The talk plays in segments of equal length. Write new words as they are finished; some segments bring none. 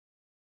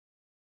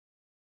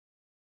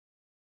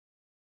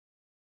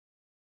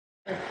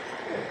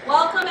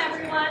Welcome,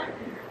 everyone.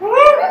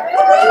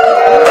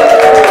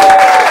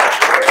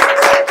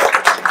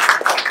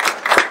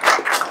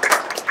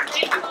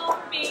 Thank you all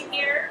for being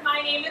here.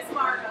 My name is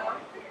Margo,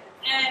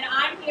 and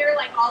I'm here,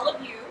 like all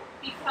of you,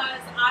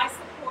 because I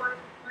support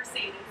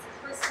Merceydes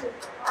for school.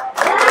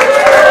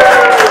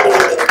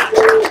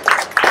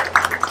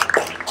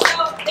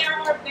 So there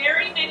are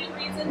very many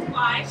reasons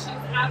why she's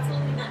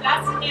absolutely the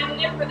best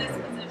candidate for this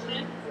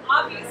position.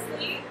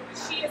 Obviously,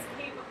 she is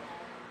capable,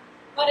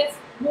 but it's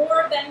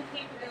more than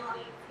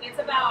capability. It's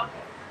about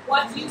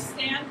what you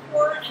stand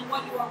for and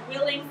what you are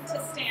willing to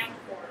stand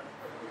for.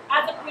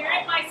 As a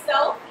parent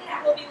myself,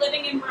 who will be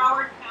living in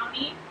Broward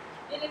County,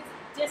 it is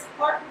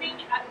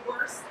disheartening at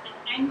worst and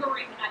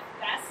angering at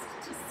best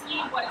to see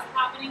what is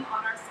happening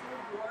on our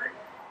school board,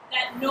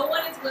 that no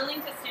one is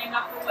willing to stand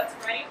up for what's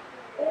right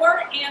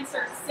or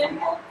answer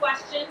simple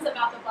questions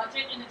about the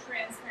budget in a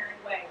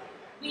transparent way.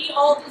 We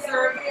all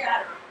deserve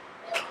better.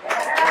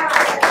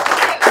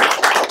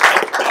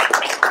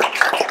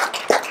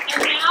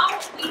 And now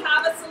we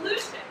have a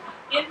solution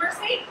in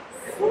Merceydes.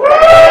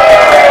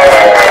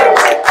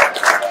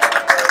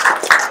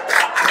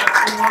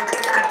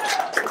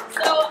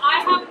 So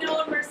I have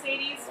known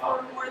Merceydes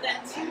for more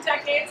than 2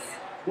 decades.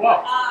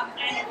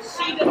 And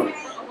she does it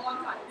for a long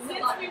time,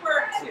 since we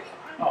were 2.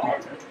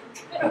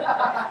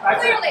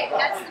 Clearly,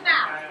 that's the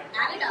math.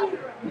 Add it up.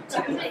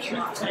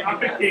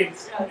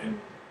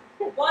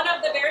 One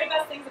of the very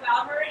best things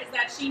about her is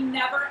that she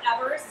never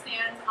ever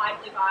stands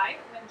idly by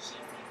when she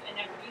sees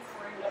inequities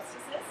or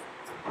injustices.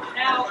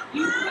 Now,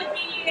 you could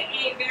be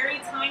a very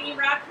tiny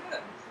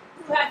raccoon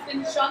who has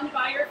been shunned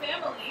by your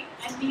family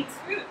and needs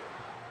food.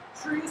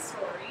 True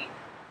story.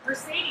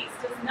 Merceydes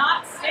does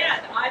not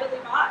stand idly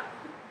by.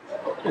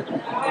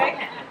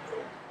 Okay?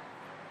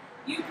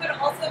 You could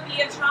also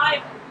be a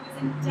child who is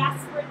in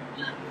desperate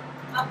need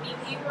of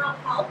behavioral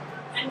help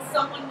and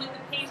someone with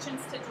the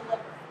patience to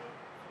deliver.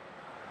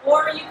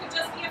 Or you could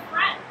just be a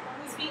friend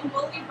who's being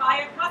bullied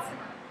by a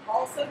customer.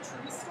 Also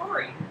true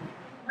story.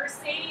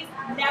 Merceydes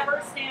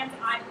never stands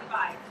idly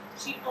by.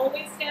 She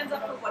always stands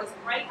up for what is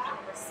right in a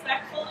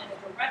respectful and a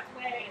direct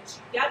way, and she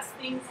gets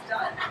things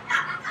done.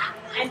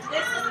 And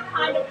this is the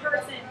kind of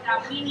person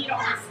that we need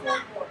on the school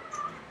board.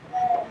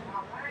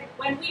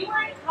 When we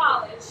were in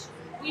college,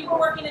 we were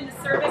working in the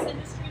service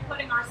industry,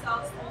 putting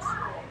ourselves through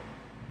school.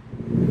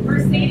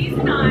 Merceydes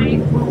and I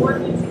were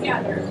working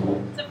together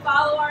to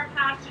follow our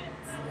passions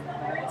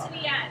through to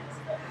the end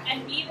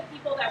and be the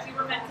people that we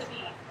were meant to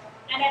be.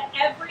 And at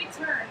every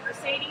turn,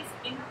 Merceydes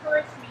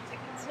encouraged me to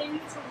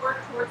continue to work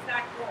towards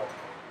that goal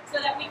so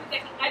that we could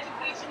get the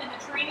education and the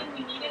training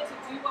we needed to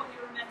do what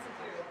we were meant to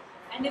do.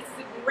 And this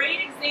is a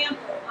great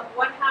example of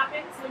what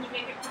happens when you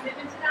make a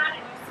commitment to that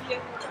and you see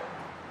it through.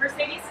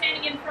 Merceydes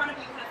standing in front of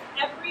you has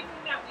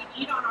everything that we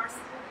need on our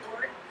school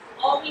board.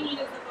 All we need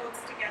is the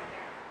votes to get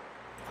there.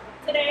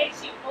 Today,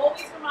 she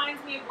always reminds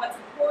me of what's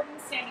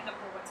important, standing up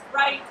for what's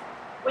right.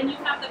 When you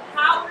have the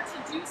power to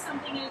do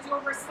something, it is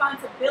your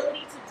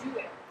responsibility to do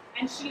it.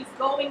 And she is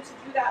going to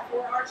do that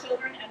for our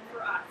children and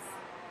for us.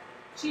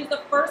 She is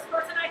the first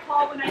person I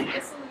call when I need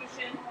a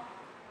solution.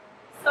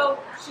 So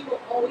she will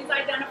always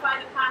identify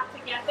the path to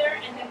get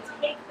there and then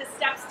take the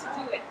steps to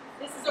do it.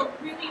 This is a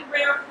really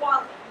rare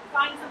quality. You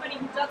find somebody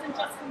who doesn't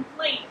just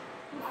complain,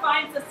 who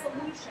finds the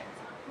solution,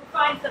 who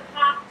finds the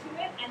path to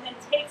it and then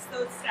takes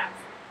those steps.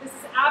 This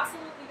is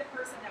absolutely the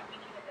person that we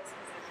need in this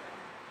position.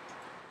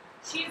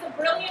 She is a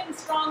brilliant and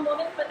strong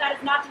woman, but that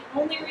is not the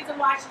only reason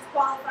why she's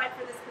qualified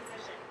for this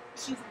position.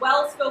 She's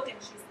well-spoken,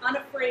 she's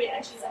unafraid,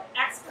 and she's an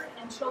expert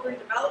in children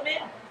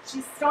development.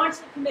 She's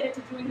staunchly committed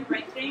to doing the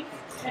right thing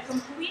in a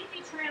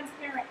completely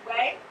transparent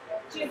way.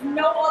 She has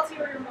no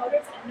ulterior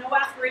motives and no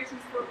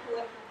aspirations for a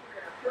political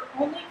career. Her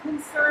only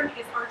concern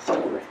is our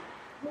children.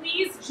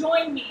 Please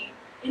join me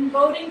in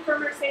voting for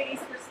Merceydes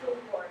for school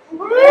board.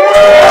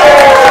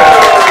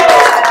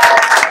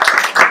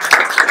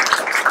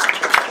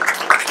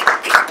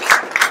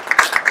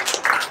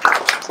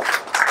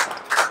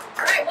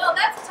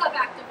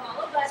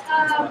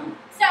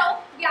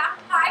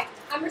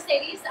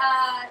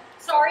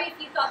 Sorry if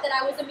you thought that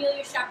I was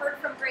Amelia Shepherd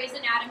from Grey's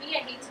Anatomy. I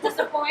hate to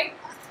disappoint,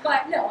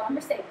 but no, I'm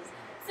Merceydes.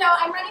 So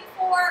I'm running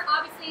for,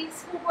 obviously,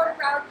 School Board of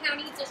Broward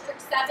County, District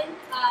 7.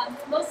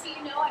 Most of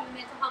you know I'm a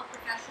mental health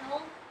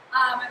professional.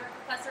 I'm a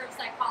professor of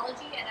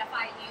psychology at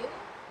FIU,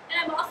 and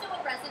I'm also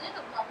a resident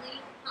of lovely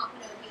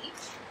Pompano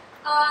Beach.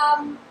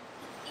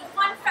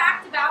 Fun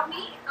fact about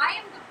me, I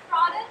am the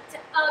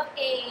product of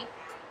a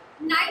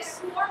nice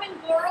Mormon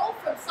girl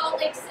from Salt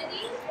Lake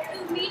City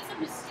who meets a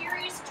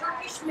mysterious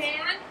Turkish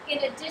man in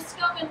a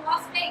disco in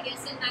Las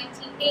Vegas in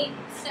 1980.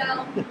 So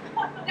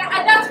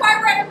that's why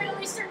we're at a Middle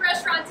Eastern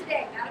restaurant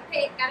today. Gotta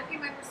pay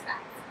my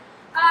respects.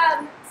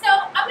 So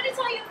I'm going to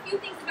tell you a few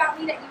things about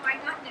me that you might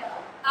not know.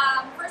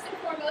 First and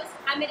foremost,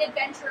 I'm an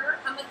adventurer.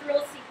 I'm a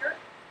thrill seeker.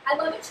 I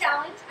love a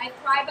challenge. I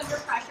thrive under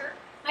pressure.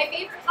 My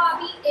favorite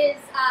hobby is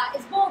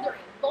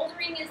bouldering.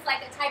 Bouldering is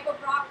like a type of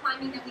rock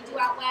climbing that we do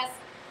out west.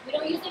 We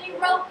don't use any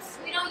ropes,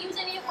 we don't use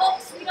any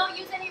hooks, we don't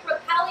use any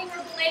rappelling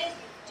or blades,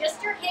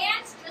 just your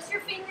hands, just your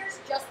fingers,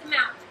 just the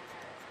mountain.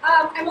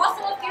 I'm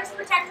also a fierce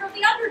protector of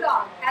the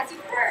underdog, as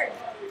you've heard.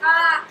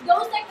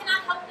 Those that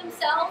cannot help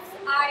themselves,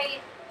 I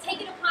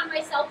take it upon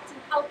myself to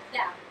help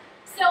them.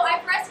 So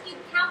I've rescued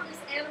countless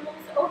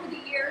animals over the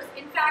years.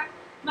 In fact,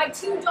 my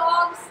 2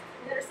 dogs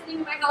that are sitting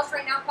in my house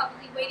right now,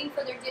 probably waiting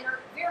for their dinner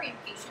very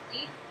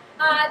impatiently,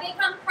 they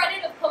come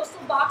credit of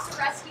Coastal Boxer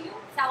Rescue,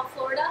 South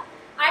Florida.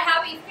 I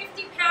have a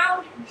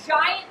 50-pound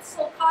giant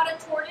sulcata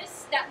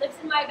tortoise that lives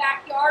in my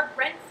backyard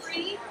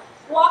rent-free,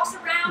 walks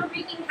around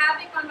wreaking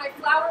havoc on my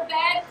flower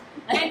bed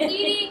and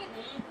eating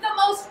the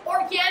most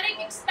organic,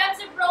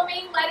 expensive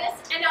romaine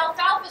lettuce and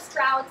alfalfa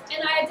sprouts,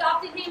 and I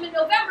adopted him in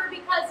November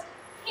because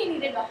he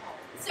needed a home.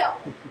 So,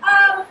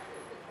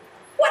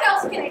 what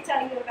else can I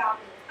tell you about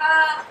me?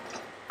 How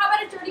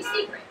about a dirty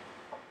secret?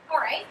 All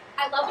right,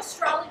 I love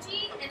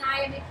astrology, and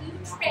I am a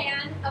huge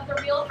fan of the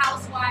Real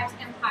Housewives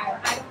empire.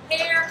 I don't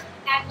care,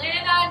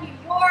 Atlanta, New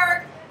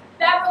York,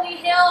 Beverly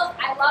Hills,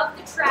 I love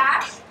the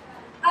trash.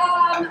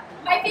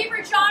 My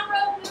favorite genre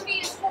of movie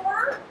is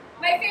horror.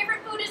 My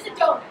favorite food is a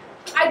donut.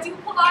 I do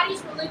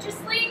Pilates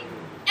religiously,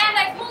 and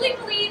I fully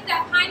believe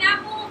that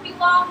pineapple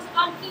belongs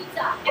on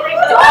pizza. And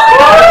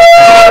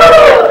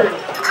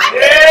I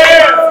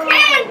don't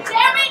stand,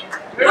 damn it!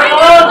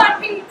 Pineapple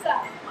on pizza.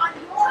 On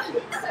your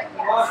pizza,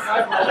 yes.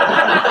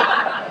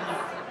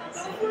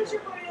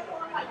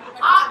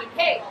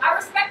 Hey, I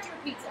respect your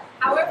pizza.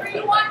 However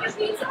you want your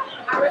pizza,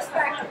 I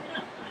respect it.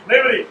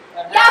 Liberty.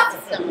 Yes,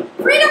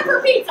 freedom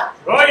for pizza.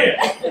 Oh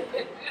yeah.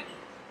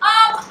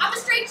 I'm a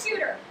straight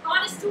shooter,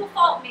 honest to a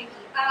fault maybe.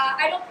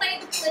 I don't play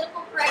the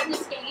political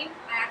correctness game.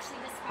 I actually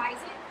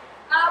despise it.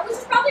 Which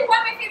is probably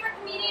why my favorite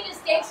comedian is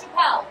Dave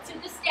Chappelle to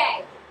this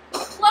day.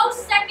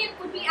 Close second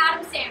would be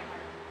Adam Sandler.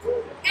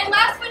 And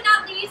last but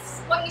not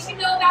least, what you should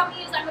know about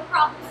me is I'm a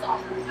problem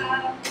solver.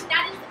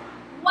 That is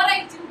what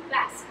I do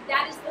best.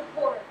 That is the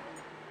core of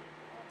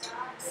it.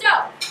 So,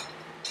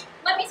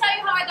 let me tell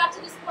you how I got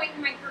to this point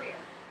in my career.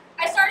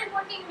 I started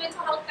working in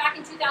mental health back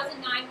in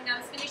 2009 when I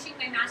was finishing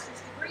my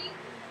master's degree.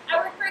 I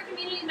worked for a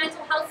community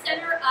mental health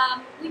center.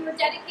 We were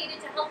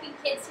dedicated to helping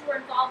kids who were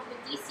involved with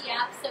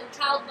DCF, so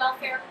child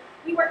welfare.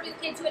 We worked with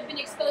kids who had been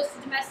exposed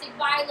to domestic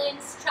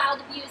violence,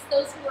 child abuse,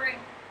 those who were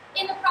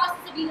in the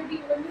process of either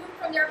being removed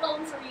from their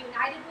homes or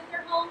reunited with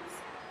their homes.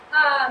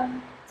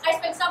 I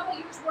spent several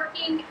years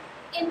working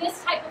in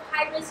this type of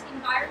high-risk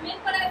environment,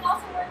 but I've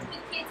also worked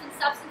with kids in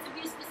substance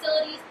abuse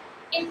facilities,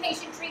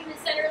 inpatient treatment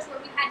centers where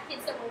we had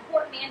kids that were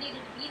court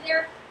mandated to be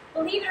there.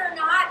 Believe it or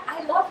not,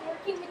 I love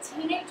working with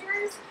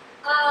teenagers.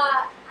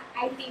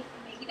 I think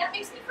maybe that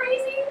makes me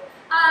crazy.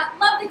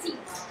 Love the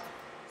teens.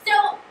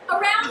 So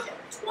around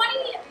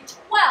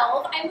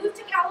 2012, I moved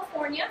to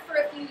California for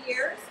a few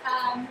years.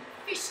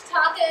 Fish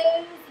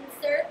tacos and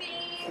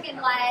surfing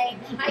and like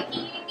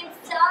hiking and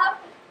stuff.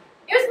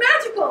 It was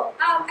magical.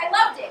 I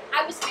loved it.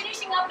 I was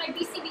finishing up my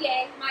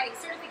BCBA, my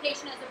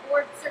certification as a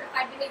board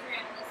certified behavior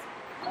analyst.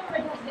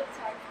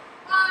 Sorry.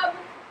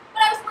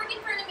 But I was working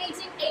for an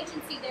amazing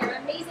agency there,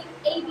 an amazing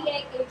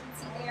ABA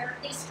agency there.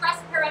 They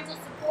stressed parental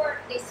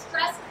support. They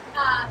stressed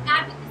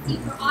advocacy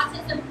for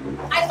autism.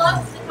 I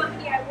loved the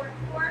company I worked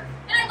for,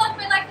 and I loved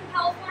my life in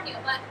California.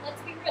 But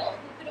let's be real,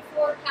 who could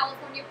afford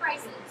California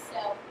prices?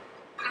 So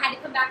I had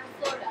to come back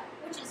to Florida,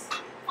 which is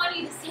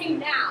funny to say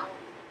now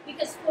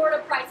because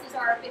Florida prices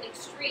are a bit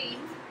extreme.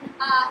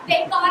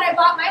 Thank God I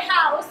bought my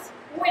house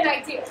when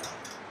I did.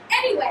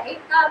 Anyway,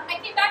 I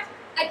came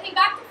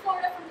back to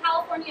Florida from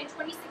California in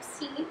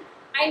 2016.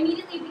 I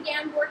immediately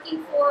began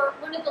working for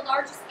one of the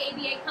largest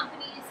ABA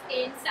companies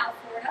in South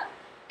Florida,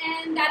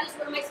 and that is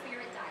where my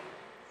spirit died.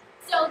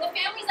 So the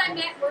families I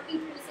met working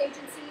through this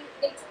agency,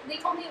 they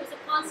told me it was a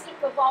constant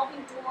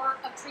revolving door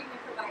of treatment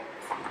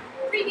providers.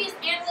 Previous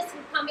analysts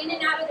would come in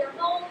and out of their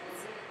homes.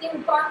 They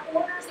would bark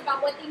orders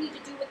about what they need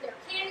to do with their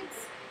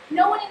kids.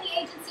 No one in the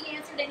agency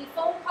answered any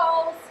phone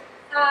calls.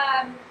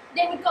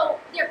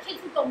 Their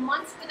kids would go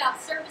months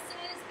without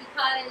services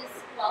because,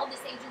 well,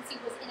 this agency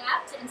was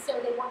inept, and so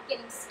they weren't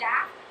getting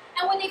staffed.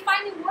 And when they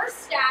finally were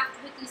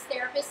staffed with these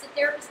therapists, the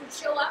therapists would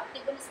show up,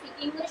 they wouldn't speak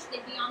English,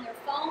 they'd be on their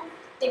phone,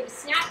 they'd be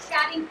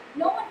Snapchatting.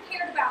 No one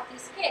cared about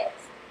these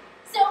kids.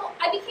 So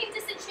I became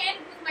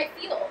disenchanted with my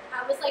field.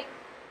 I was like,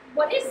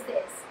 what is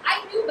this?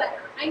 I knew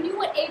better. I knew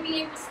what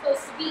ABA was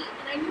supposed to be,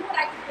 and I knew what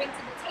I could bring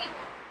to the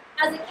table.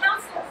 As a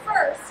counselor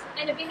first,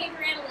 and a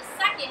behavior analyst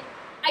second,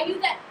 I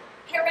knew that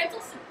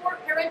parental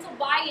support, parental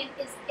buy-in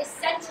is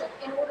essential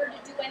in order to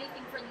do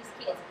anything for these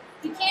kids.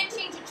 You can't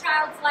change a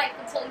child's life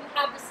until you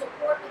have the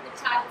support of the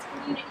child's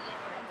community and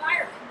their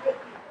environment.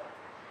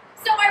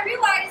 So I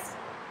realized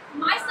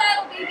my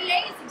style of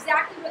ABA is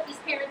exactly what these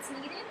parents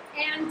needed,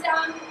 and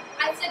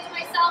I said to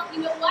myself,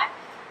 you know what?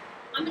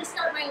 I'm going to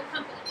start my own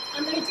company.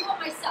 I'm going to do it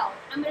myself.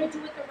 I'm going to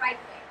do it the right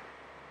way.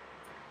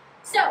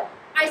 So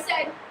I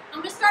said, I'm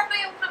going to start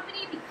my own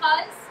company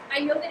because I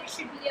know that it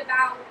should be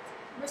about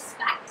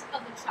respect of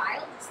the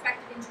child,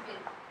 respect of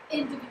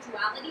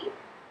individuality.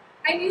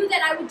 I knew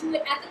that I would do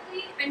it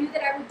ethically. I knew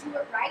that I would do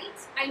it right.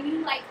 I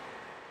knew,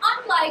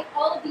 unlike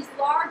all of these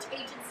large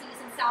agencies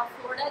in South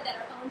Florida that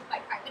are owned by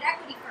private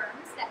equity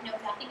firms that know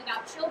nothing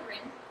about children,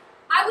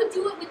 I would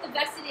do it with the a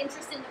vested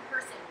interest in the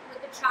person,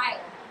 with the child,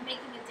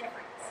 making a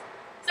difference.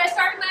 So I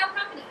started my own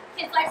company,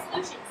 Kids Life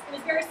Solutions. It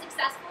was very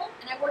successful,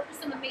 and I worked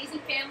with some amazing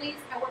families.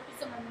 I worked with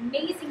some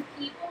amazing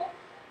people.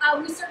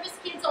 We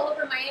serviced kids all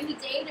over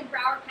Miami-Dade and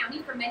Broward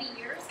County for many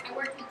years. I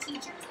worked with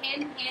teachers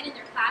hand in hand in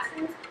their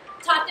classrooms,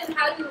 taught them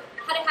how to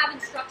have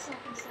instructional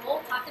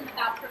control, taught them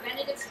about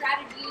preventative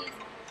strategies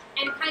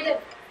and kind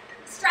of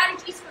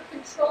strategies for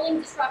controlling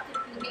disruptive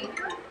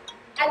behavior.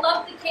 I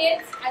loved the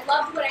kids. I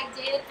loved what I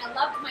did. I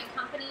loved my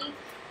company.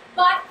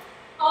 But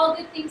all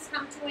good things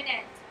come to an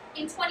end.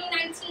 In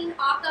 2019,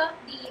 AHCA,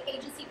 the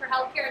Agency for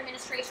Healthcare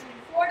Administration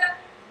in Florida,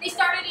 they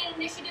started an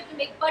initiative to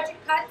make budget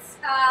cuts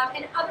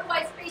and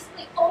otherwise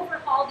basically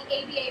overhaul the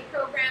ABA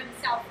program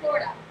in South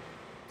Florida.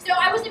 So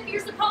I was a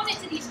fierce opponent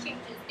to these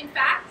changes. In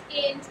fact,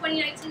 in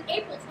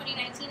April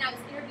 2019, I was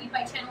interviewed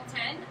by Channel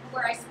 10,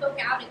 where I spoke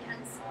out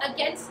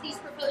against these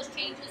proposed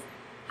changes,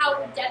 how it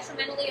would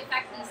detrimentally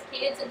affect these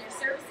kids and their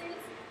services.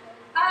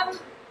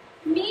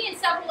 Me and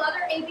several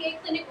other ABA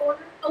clinic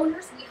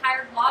owners, we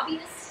hired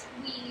lobbyists,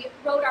 we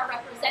wrote our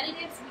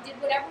representatives, we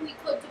did whatever we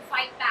could to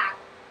fight back.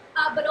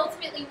 But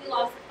ultimately, we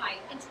lost the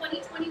fight. In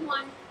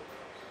 2021,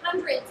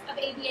 hundreds of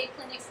ABA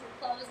clinics were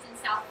closed in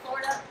South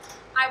Florida.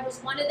 I was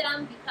one of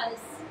them because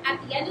at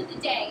the end of the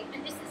day,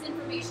 and this is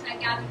information I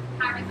gathered from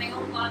hiring my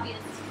own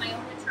lobbyists, my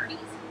own attorneys,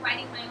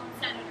 writing my own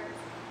senators,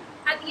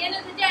 at the end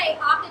of the day,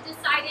 AHCA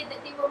decided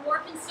that they were more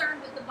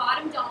concerned with the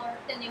bottom dollar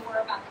than they were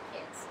about the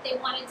kids. They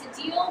wanted to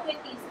deal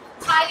with these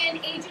high-end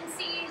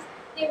agencies.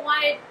 They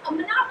wanted a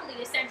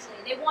monopoly,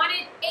 essentially. They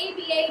wanted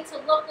ABA to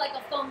look like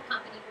a phone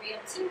company where you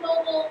have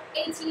T-Mobile,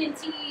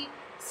 AT&T,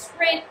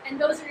 Sprint, and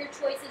those are your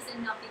choices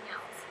and nothing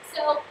else.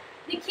 So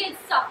the kids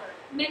suffered.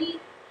 Many,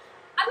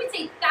 I would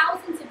say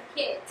thousands of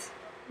kids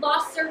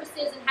lost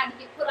services and had to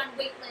get put on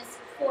wait lists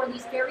for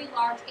these very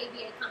large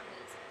ABA companies.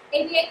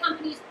 ABA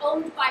companies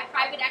owned by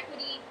private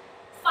equity,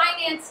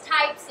 finance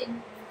types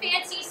in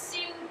fancy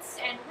suits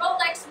and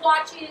Rolex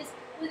watches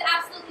with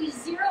absolutely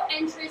zero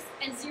interest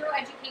and zero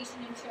education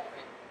in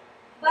children.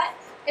 But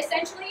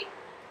essentially,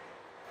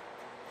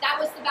 that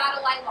was the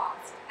battle I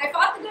lost. I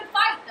fought the good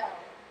fight though.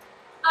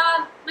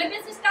 My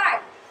business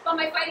died, but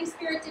my fighting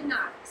spirit did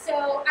not.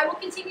 So I will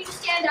continue to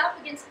stand up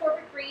against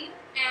corporate greed,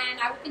 and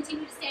I will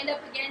continue to stand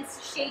up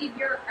against shady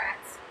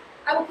bureaucrats.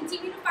 I will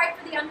continue to fight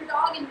for the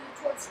underdog and move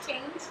towards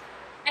change.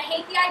 I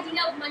hate the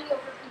idea of money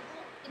over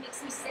people. It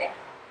makes me sick.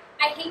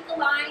 I hate the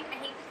lying. I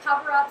hate the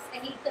cover-ups. I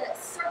hate the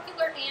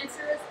circular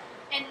answers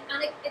and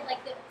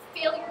like the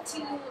failure to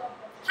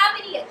have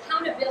any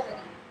accountability.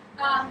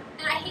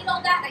 And I hate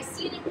all that. I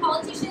see it in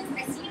politicians.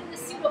 I see it in the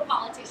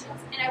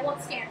pseudo-politicians, and I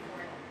won't stand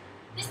for it.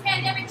 This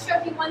pandemic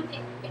showed me one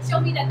thing. It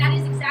showed me that that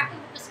is exactly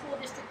what the school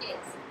district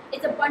is.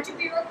 It's a bunch of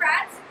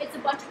bureaucrats. It's a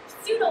bunch of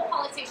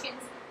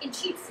pseudo-politicians in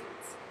cheap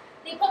suits.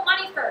 They put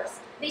money first.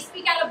 They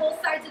speak out of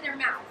both sides of their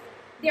mouth.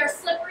 They are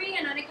slippery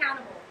and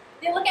unaccountable.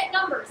 They look at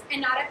numbers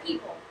and not at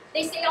people.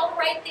 They say all the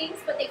right things,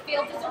 but they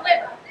fail to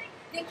deliver.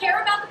 They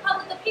care about the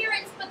public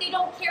appearance, but they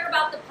don't care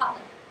about the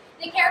public.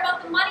 They care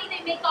about the money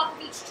they make off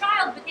of each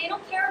child, but they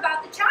don't care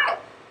about the child.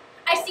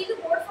 I see the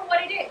board for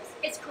what it is.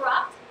 It's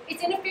corrupt.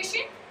 It's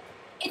inefficient.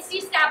 It's the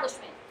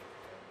establishment.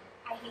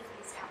 I hate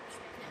the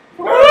establishment.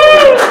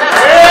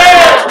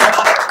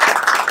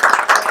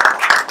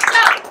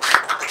 So,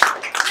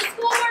 the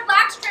school board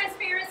lacks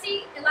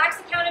transparency. It lacks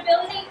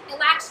accountability. It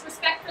lacks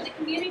respect for the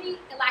community.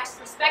 It lacks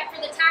respect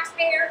for the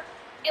taxpayer.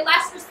 It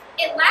lacks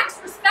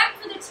respect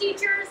for the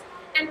teachers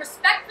and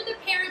respect for the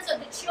parents of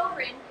the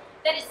children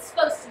that it's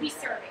supposed to be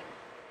serving.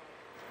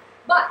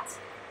 But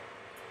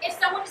if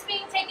someone is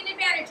being taken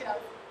advantage of,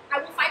 I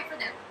will fight for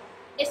them.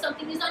 If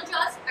something is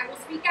unjust, I will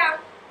speak out.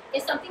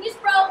 If something is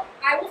broke,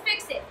 I will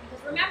fix it.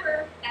 Because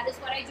remember, that is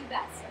what I do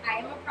best. I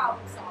am a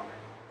problem solver.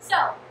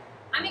 So,